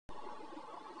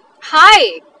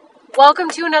Hi, welcome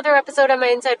to another episode of my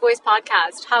Inside Voice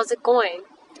podcast. How's it going?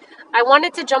 I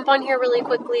wanted to jump on here really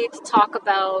quickly to talk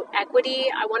about equity.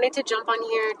 I wanted to jump on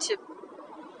here to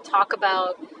talk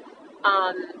about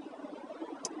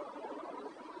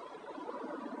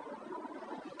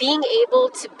being able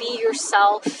to be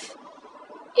yourself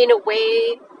in a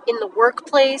way in the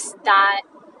workplace that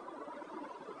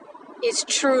is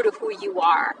true to who you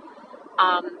are.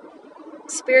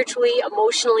 Spiritually,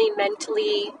 emotionally,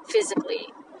 mentally,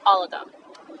 physically, all of them.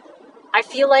 I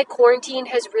feel like quarantine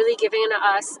has really given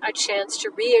us a chance to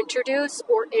reintroduce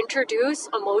or introduce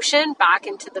emotion back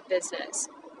into the business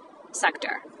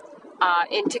sector,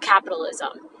 into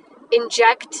capitalism.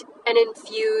 Inject and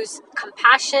infuse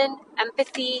compassion,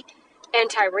 empathy,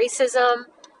 anti-racism,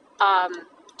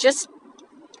 just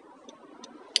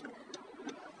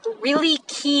really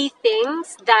key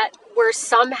things that were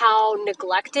somehow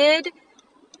neglected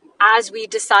as we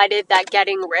decided that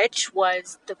getting rich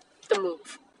was the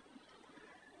move.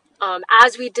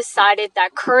 As we decided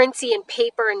that currency and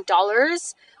paper and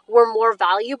dollars were more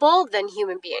valuable than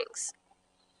human beings.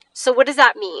 So what does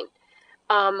that mean?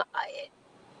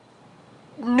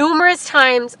 Numerous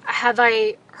times have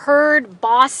I heard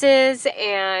bosses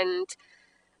and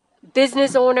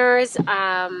business owners,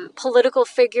 political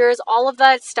figures, all of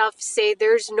that stuff say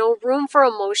there's no room for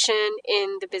emotion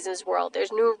in the business world.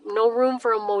 There's no room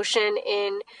for emotion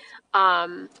in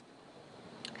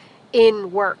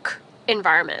work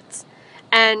environments.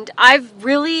 And I've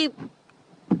really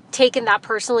taken that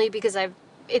personally because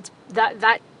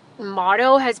that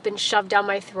motto has been shoved down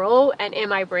my throat and in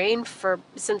my brain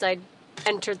since I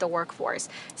entered the workforce,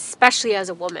 especially as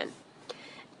a woman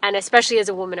and especially as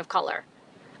a woman of color.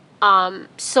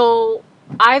 So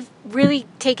I've really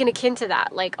taken akin to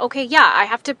that. Like, okay, yeah, I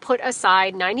have to put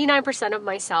aside 99% of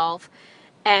myself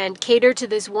and cater to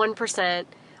this 1%,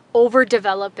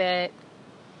 overdevelop it.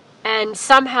 And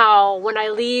somehow when I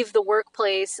leave the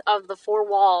workplace of the four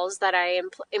walls that I am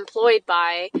employed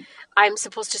by, I'm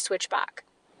supposed to switch back.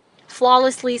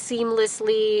 Flawlessly,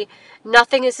 seamlessly,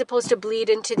 nothing is supposed to bleed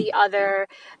into the other.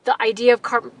 The idea of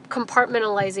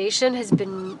compartmentalization has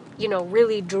been,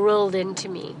 really drilled into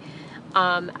me.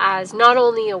 As not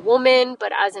only a woman,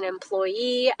 but as an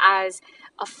employee, as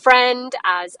a friend,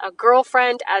 as a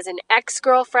girlfriend, as an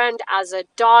ex-girlfriend, as a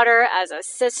daughter, as a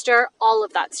sister, all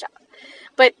of that stuff.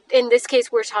 But in this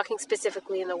case, we're talking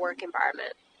specifically in the work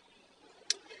environment.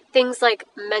 Things like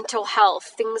mental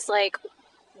health, things like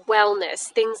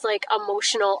wellness, things like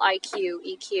emotional IQ,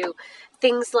 EQ,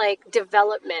 things like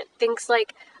development, things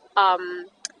like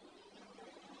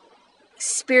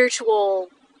spiritual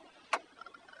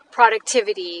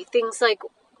productivity, things like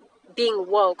being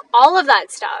woke, all of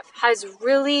that stuff has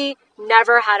really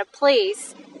never had a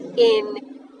place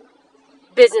in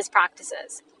business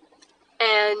practices.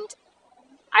 And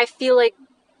I feel like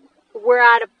we're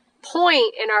at a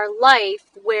point in our life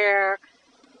where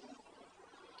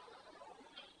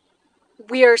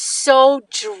we are so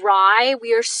dry,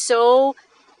 we are so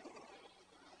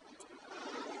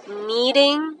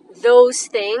needing those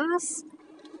things,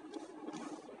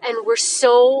 and we're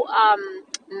so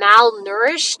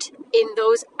malnourished in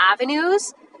those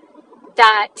avenues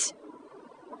that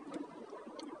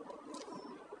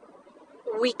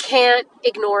we can't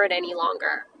ignore it any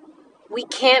longer. We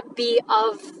can't be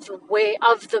of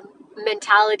the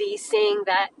mentality saying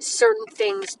that certain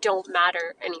things don't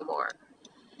matter anymore.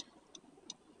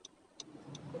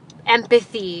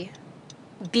 Empathy,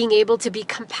 being able to be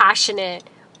compassionate,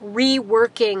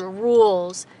 reworking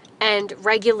rules and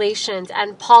regulations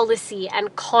and policy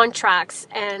and contracts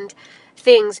and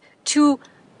things to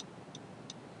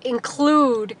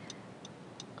include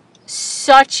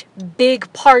such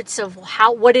big parts of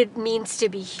what it means to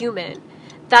be human.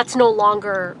 That's no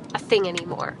longer a thing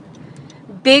anymore.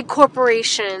 Big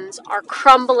corporations are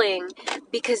crumbling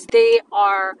because they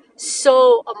are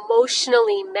so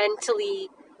emotionally, mentally,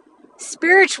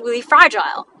 spiritually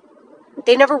fragile.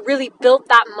 They never really built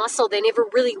that muscle. They never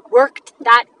really worked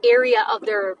that area of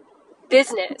their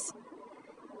business.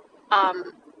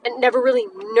 And never really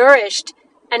nourished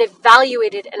and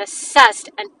evaluated and assessed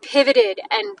and pivoted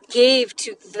and gave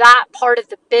to that part of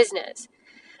the business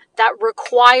that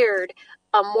required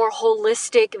a more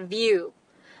holistic view.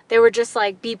 They were just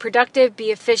like, be productive,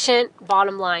 be efficient,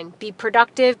 bottom line. Be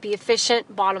productive, be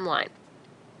efficient, bottom line.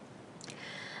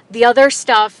 The other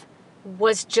stuff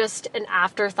was just an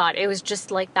afterthought. It was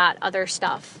just like that other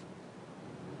stuff.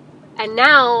 And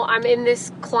now I'm in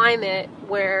this climate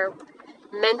where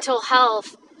mental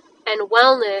health and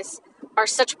wellness are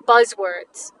such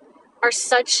buzzwords, are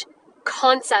such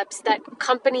concepts that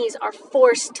companies are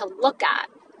forced to look at.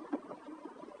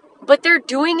 but they're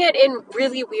doing it in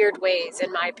really weird ways,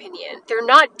 in my opinion. They're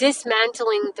not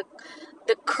dismantling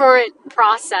the current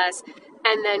process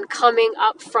and then coming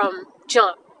up from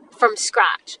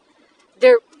scratch.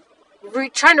 They're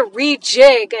trying to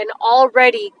rejig an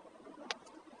already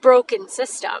broken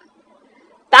system.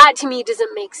 That to me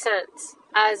doesn't make sense.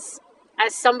 As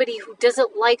somebody who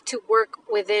doesn't like to work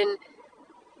within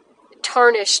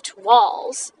tarnished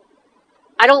walls,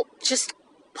 I don't just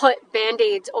put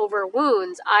band-aids over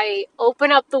wounds. I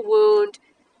open up the wound,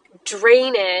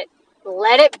 drain it,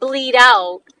 let it bleed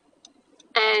out,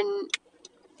 and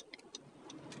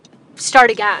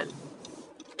start again.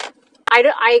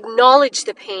 I acknowledge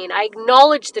the pain. I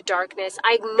acknowledge the darkness.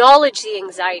 I acknowledge the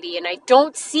anxiety, and I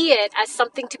don't see it as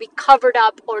something to be covered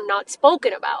up or not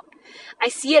spoken about. I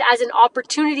see it as an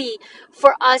opportunity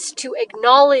for us to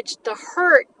acknowledge the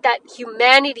hurt that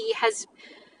humanity has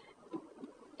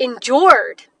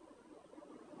endured,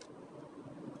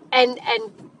 and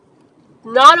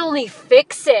not only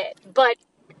fix it, but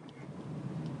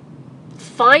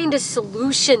find a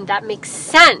solution that makes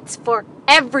sense for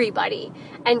everybody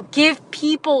and give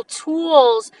people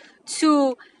tools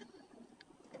to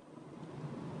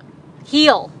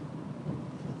heal.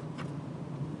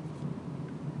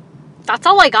 That's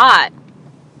all I got.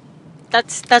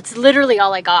 That's literally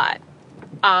all I got.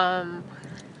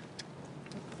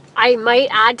 I might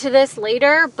add to this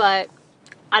later, but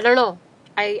I don't know.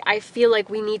 I feel like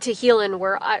we need to heal, and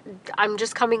I'm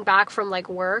just coming back from like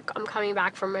work. I'm coming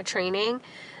back from a training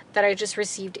that I just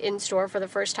received in store for the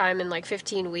first time in like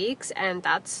 15 weeks, and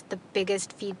that's the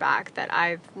biggest feedback that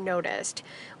I've noticed.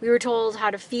 We were told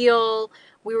how to feel,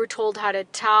 we were told how to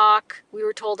talk, we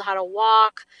were told how to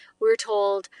walk, we were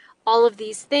told all of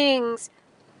these things,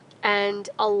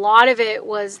 and a lot of it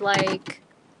was like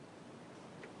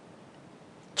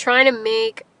trying to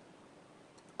make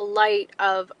light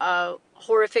of a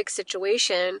horrific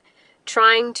situation,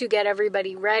 trying to get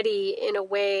everybody ready in a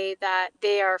way that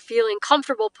they are feeling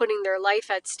comfortable putting their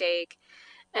life at stake,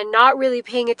 and not really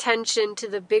paying attention to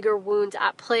the bigger wounds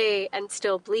at play and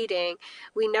still bleeding.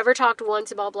 We never talked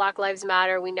once about Black Lives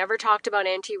Matter. We never talked about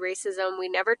anti-racism. We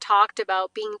never talked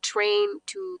about being trained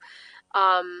to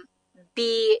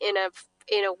be in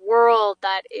a world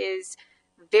that is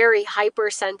very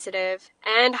hypersensitive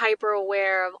and hyper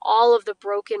aware of all of the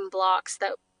broken blocks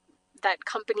that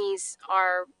companies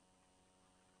are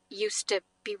used to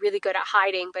be really good at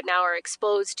hiding but now are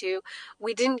exposed to.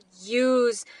 We didn't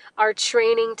use our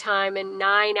training time in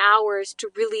 9 hours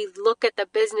to really look at the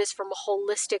business from a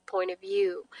holistic point of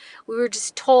view. We were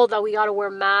just told that we got to wear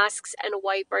masks and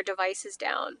wipe our devices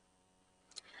down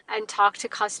and talk to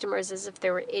customers as if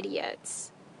they were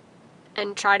idiots,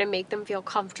 and try to make them feel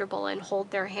comfortable and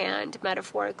hold their hand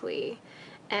metaphorically,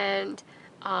 and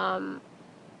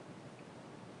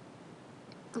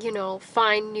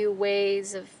find new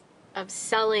ways of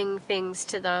selling things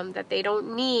to them that they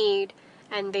don't need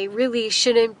and they really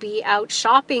shouldn't be out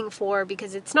shopping for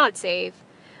because it's not safe,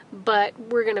 but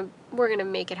we're gonna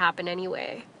make it happen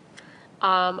anyway.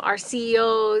 Our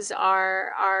CEOs,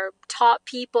 our top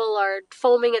people are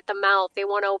foaming at the mouth. They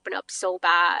want to open up so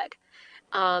bad.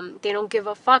 They don't give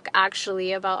a fuck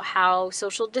actually about how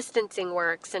social distancing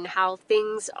works and how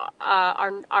things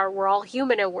we're all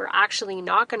human and we're actually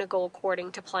not going to go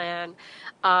according to plan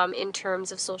in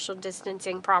terms of social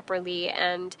distancing properly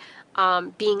and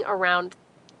being around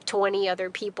 20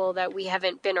 other people that we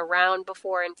haven't been around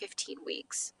before in 15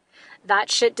 weeks. That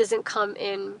shit doesn't come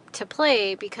into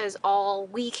play because all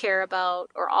we care about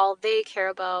or all they care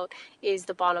about is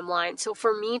the bottom line. So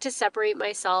for me to separate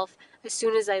myself as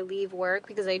soon as I leave work,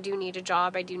 because I do need a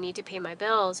job, I do need to pay my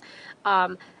bills,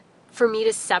 for me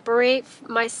to separate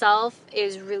myself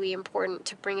is really important,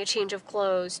 to bring a change of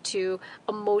clothes, to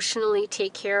emotionally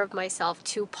take care of myself,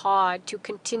 to pod, to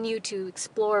continue to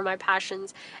explore my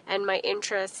passions and my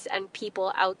interests and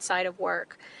people outside of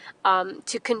work,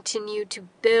 to continue to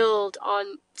build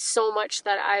on so much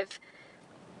that I've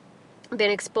been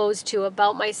exposed to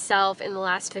about myself in the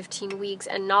last 15 weeks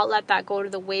and not let that go to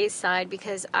the wayside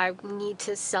because I need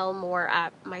to sell more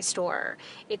at my store.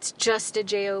 It's just a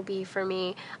JOB for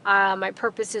me. My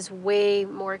purpose is way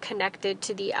more connected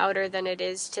to the outer than it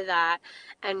is to that,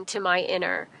 and to my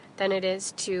inner than it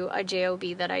is to a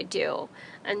JOB that I do.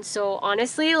 And so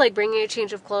honestly, like bringing a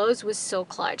change of clothes was so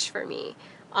clutch for me.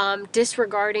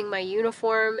 Disregarding my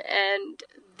uniform and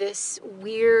this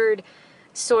weird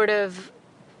sort of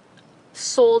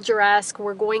soldier-esque,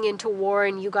 we're going into war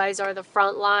and you guys are the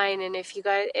front line, and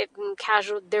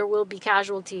there will be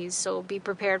casualties, so be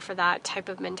prepared for that type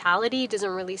of mentality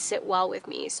doesn't really sit well with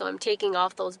me. So I'm taking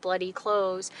off those bloody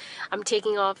clothes. I'm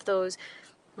taking off those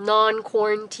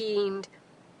non-quarantined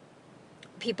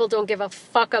people don't give a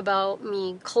fuck about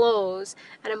me clothes,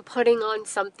 and I'm putting on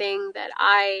something that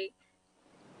I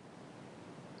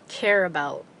care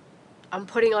about. I'm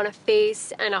putting on a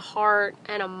face and a heart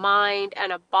and a mind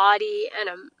and a body and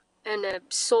a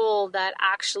soul that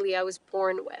actually I was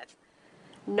born with,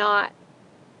 not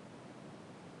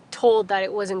told that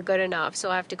it wasn't good enough,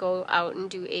 so I have to go out and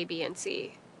do A, B, and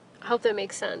C. I hope that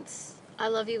makes sense. I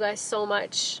love you guys so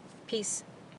much. Peace.